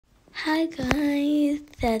Hi guys,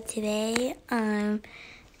 so today I'm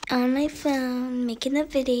on my phone making a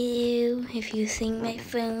video. If you see my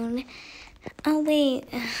phone, oh wait,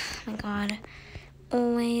 oh my god,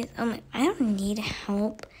 always, I don't need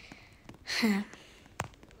help. Oh,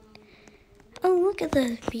 look at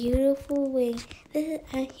this beautiful way. This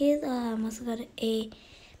is here's also got a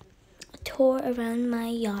tour around my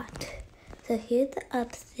yacht. So here's the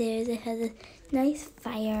upstairs. It has a nice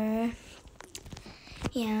fire.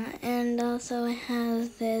 Yeah, and also it has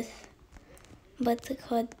this, what's it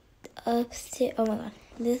called, upstairs. Oh my god,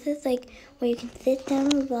 this is like where you can sit down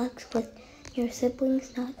and relax with your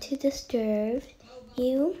siblings not to disturb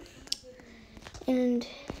you. And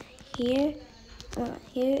here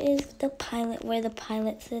is the pilot, where the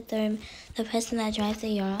pilot sits, or the person that drives the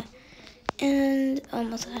yacht. And oh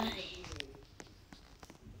my god,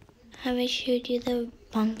 have I showed you the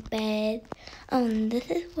bunk bed? This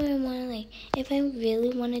is where I want to, like, if I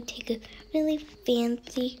really want to take a really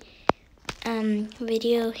fancy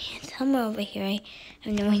video, somewhere over here. I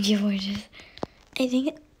have no idea where it is. I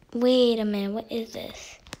think, wait a minute, what is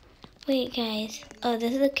this? Wait guys, oh,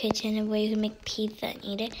 this is the kitchen where you can make pizza and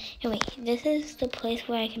eat it. And wait, this is the place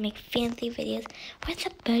where I can make fancy videos. Where's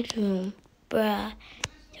the bedroom? Bruh,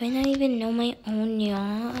 do I not even know my own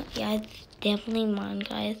yacht? Yeah, it's definitely mine,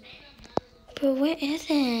 guys. But where is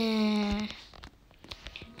it?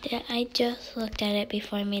 Yeah, I just looked at it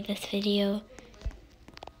before I made this video.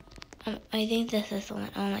 I think this is the one.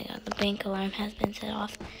 Oh my god, the bank alarm has been set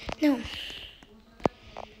off. No.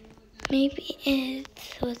 Maybe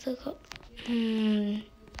it's, what's it called? I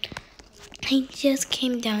just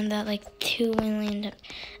came down that like 2 million.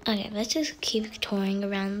 Okay, let's just keep touring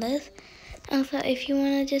around this. Also, if you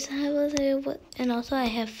want to just have a look, and also I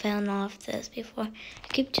have fallen off this before. I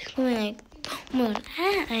keep just going like,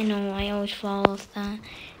 I know, I always fall off that.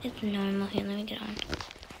 It's normal. Here, let me get on.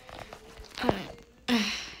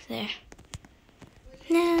 There.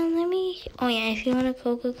 Now, oh yeah, if you want a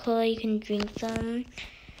Coca-Cola, you can drink some.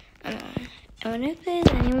 I wonder if there's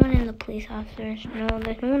anyone in the police officers. No,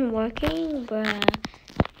 there's no one working, bruh.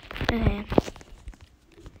 Okay.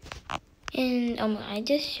 And, I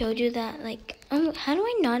just showed you that, like, how do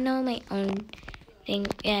I not know my own thing?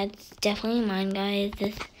 Yeah, it's definitely mine, guys.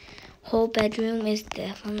 This whole bedroom is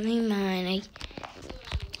definitely mine.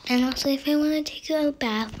 And also, if I want to take a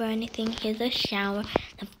bath or anything, here's a shower,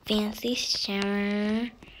 a fancy shower.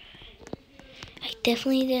 I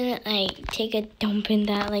definitely didn't, like, take a dump in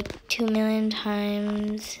that, like, 2 million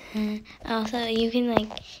times. Also, you can,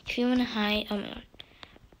 like, if you want to hide, oh my god.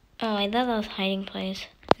 Oh, I thought that was hiding place.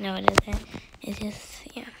 No, it isn't. It's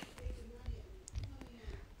just, yeah.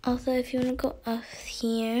 Also, if you want to go up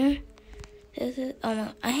here, this is,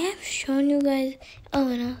 I have shown you guys,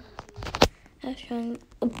 and I've shown,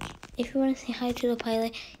 if you want to say hi to the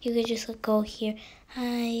pilot, you could just go here.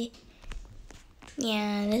 Hi.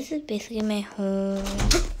 Yeah, this is basically my home.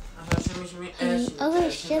 Okay,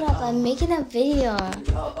 shut up, I'm making a video.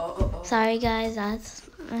 Sorry guys, that's,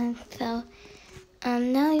 so,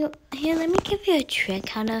 now, here, let me give you a trick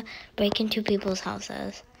how to break into people's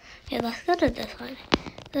houses. Okay, let's go to this one.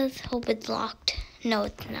 Let's hope it's locked. No,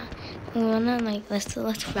 it's not. We wanna, like, let's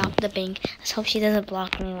rob the bank. Let's hope she doesn't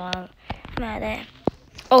block me while I'm at it.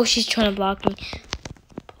 Oh, she's trying to block me.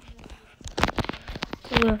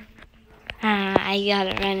 I got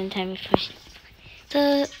it right in time before she...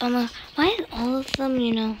 So, why is all of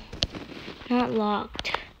them, not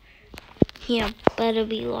locked? Here, better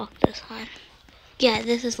be locked this one. Yeah,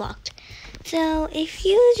 this is locked. So, if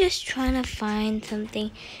you're just trying to find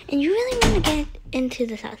something and you really want to get into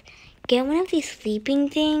this house, get one of these sleeping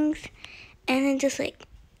things and then just, like,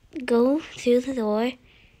 go through the door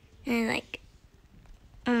and, like,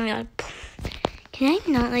 oh my god. Can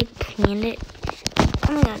I not, like, plan it?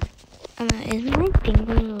 Oh my god. Is my thing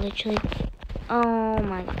going to literally... Oh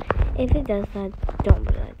my god. If it does that, don't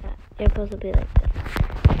be like that. You're supposed to be like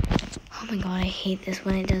this. Oh my god, I hate this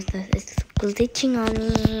when it does this. It's glitching on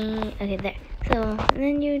me. Okay, there. So,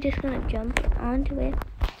 then you're just gonna jump onto it.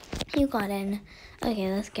 You got in.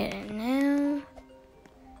 Okay, let's get in now.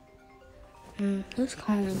 Who's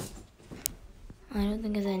calling? I don't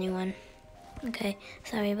think it's anyone. Okay,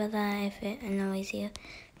 sorry about that if it annoys you.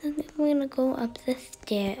 Then we're gonna go up the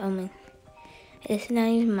stair. Oh my. It's not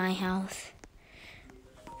even my house.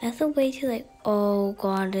 That's a way to, like, oh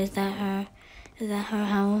god, is that her? Is that her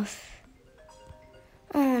house?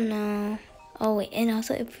 Oh no. Oh wait, and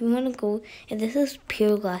also if you want to go, if this is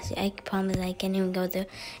pure glass, I promise I can't even go through.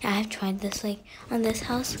 I have tried this, like, on this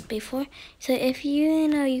house before. So if you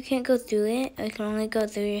know you can't go through it, or you can only go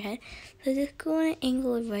through your head, so just go on an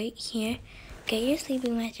angle right here. Get your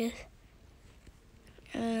sleeping mattress.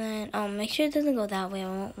 And then, Oh, make sure it doesn't go that way. It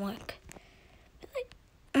won't work.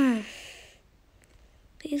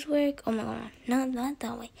 Please work. Oh my god. No, not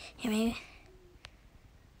that way. Here, maybe.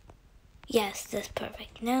 Yes, that's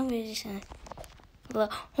perfect. Now we're just gonna...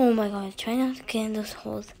 Oh my god. Try not to get in those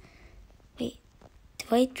holes. Wait.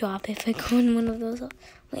 Do I drop if I go in one of those holes?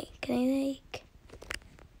 Wait, can I like...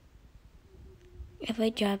 If I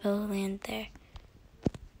drop, I'll land there.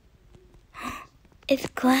 It's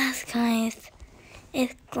glass, guys.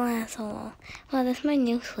 It's glass. Oh, well, that's my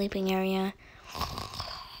new sleeping area.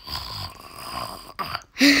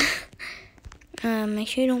 Make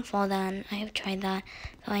sure you don't fall down. I have tried that,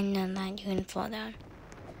 so I know that you can fall down.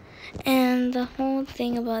 And the whole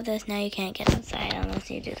thing about this, now you can't get outside unless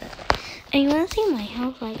you do this. And you want to see my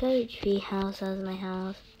house? I got a tree house as my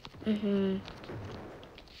house.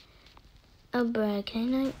 Oh, bruh,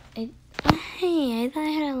 can I hey, I thought I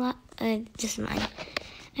had a lot. Just mine.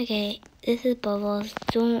 Okay, this is Bubbles.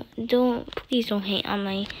 Please don't hate on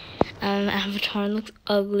my avatar. It looks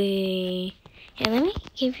ugly. Yeah, let me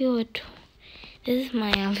give you a tour. This is my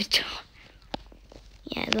avatar.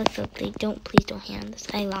 Yeah, it looks ugly. Please don't hate on this.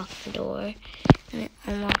 I locked the door and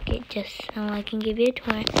unlock it just so I can give you a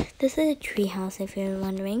tour. This is a tree house, if you're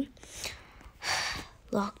wondering.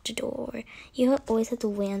 Lock the door. You always have to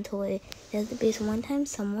wait until it does the base. One time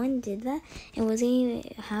someone did that. It wasn't even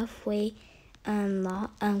halfway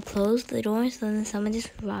closed the door, so then someone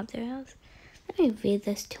just robbed their house. Let me read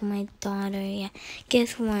this to my daughter. Yeah.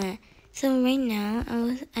 Guess what? So right now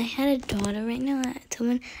I had a daughter right now.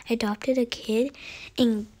 Someone adopted a kid,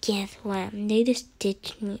 and guess what? They just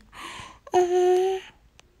ditched me. Oh,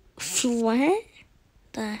 what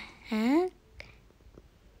the heck?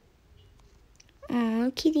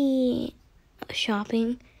 Oh, kitty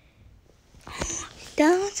shopping.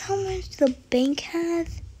 That's how much the bank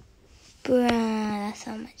has? Bruh, that's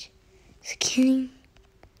how much. Just kidding.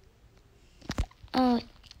 Oh,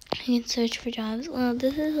 I can search for jobs. Well,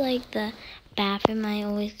 this is like the bathroom I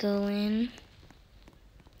always go in.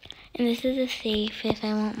 And this is a safe if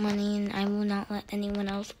I want money, and I will not let anyone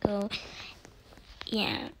else go.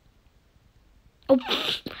 Yeah. Oh,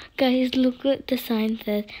 guys, look what the sign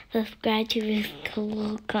says. Subscribe to this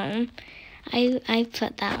welcome. I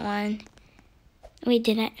put that one. Wait,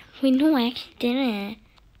 did I? Wait, no, I actually didn't.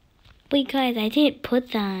 Wait, guys, I didn't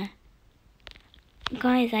put that.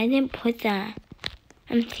 Guys, I didn't put that.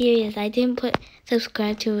 I'm serious. I didn't put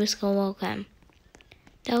subscribe to Risco Welcome.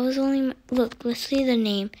 That was only... Look, let's see the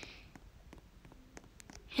name.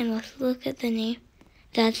 And let's look at the name.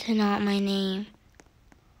 That's not my name.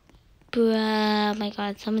 Bruh, my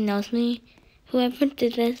god, someone knows me. Whoever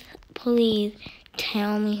did this, please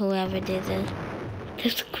tell me whoever did this.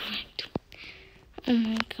 That's correct. Oh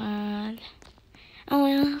my god. Oh,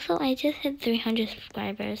 and also, I just hit 300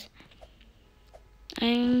 subscribers.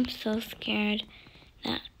 I'm so scared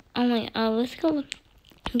that... Oh my god, let's go.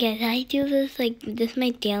 Guys, I do this, like, this is my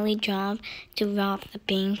daily job to rob the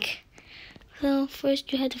bank. So,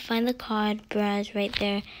 first you have to find the card, bruh, right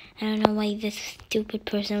there. I don't know why this stupid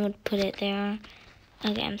person would put it there.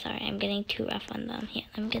 Okay, I'm sorry, I'm getting too rough on them. Here,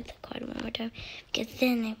 let me get the card one more time. Because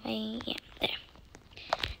then if I... Yeah, there.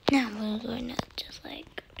 Now we're going to just, like,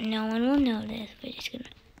 no one will notice. We're just going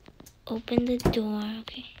to open the door,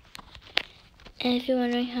 okay? And if you're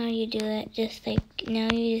wondering how you do it, just, like, now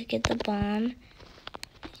you just get the bomb.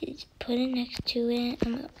 You just put it next to it.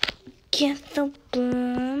 I'm going to get the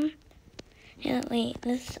bomb. Yeah, wait,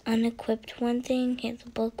 let's unequipped one thing. Here's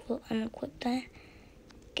the book, we'll unequip that.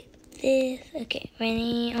 Get this. Okay,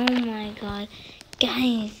 ready? Oh my god.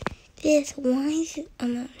 Guys, this, why is it,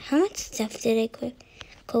 how much stuff did I equip?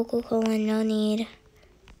 Coca-Cola, no need.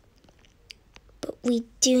 But we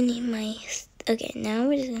do need my, okay, now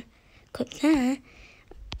we're just gonna equip that.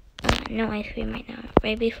 No ice cream right now.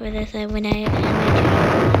 Right before this, when I had my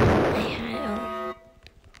child, I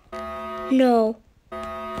had, no. Oh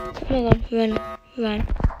my god,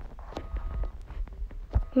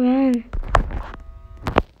 run.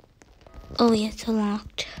 Oh, yeah, it's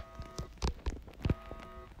locked.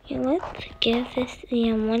 Yeah, let's give this,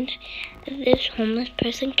 this homeless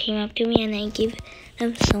person came up to me and I gave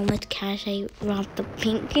them so much cash, I robbed the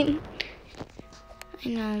bank. I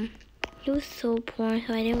know, he was so poor,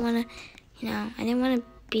 so I didn't want to, I didn't want to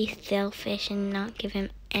be selfish and not give him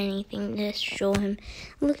anything, just show him,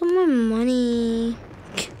 look at my money.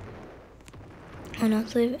 And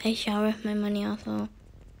also, if I shower with my money also.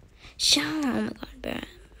 Shower! Oh my god, bro.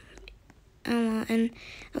 Oh, and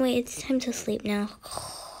wait, it's time to sleep now.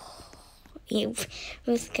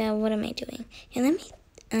 Ruska, what am I doing? Yeah, let me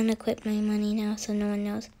unequip my money now so no one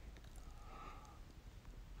knows.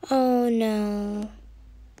 Oh no.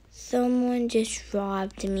 Someone just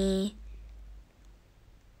robbed me.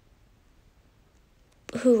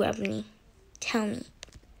 Who robbed me? Tell me.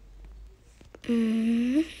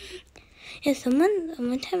 Yeah,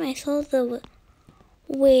 one time I saw the,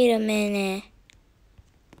 wait a minute.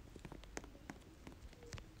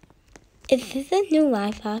 Is this a new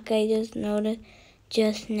life hack I just noticed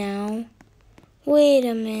just now? Wait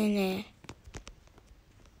a minute.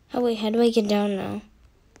 Oh wait, how do I get down now?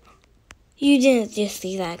 You didn't just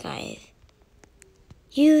see that, guys.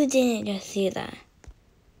 You didn't just see that.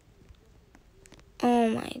 Oh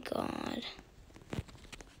my god.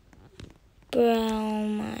 Bro, oh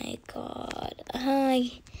my god.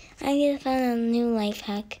 I just found a new life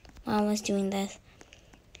hack while I was doing this.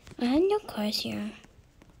 I had no cars here.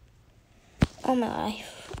 Oh my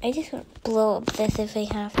life. I just want to blow up this if I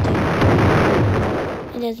have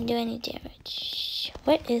to. It doesn't do any damage.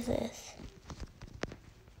 What is this?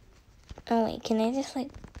 Oh wait, can I just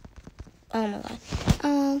like... Oh my god.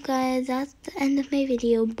 Oh guys, that's the end of my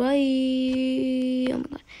video. Bye. Oh my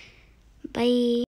god. Bye.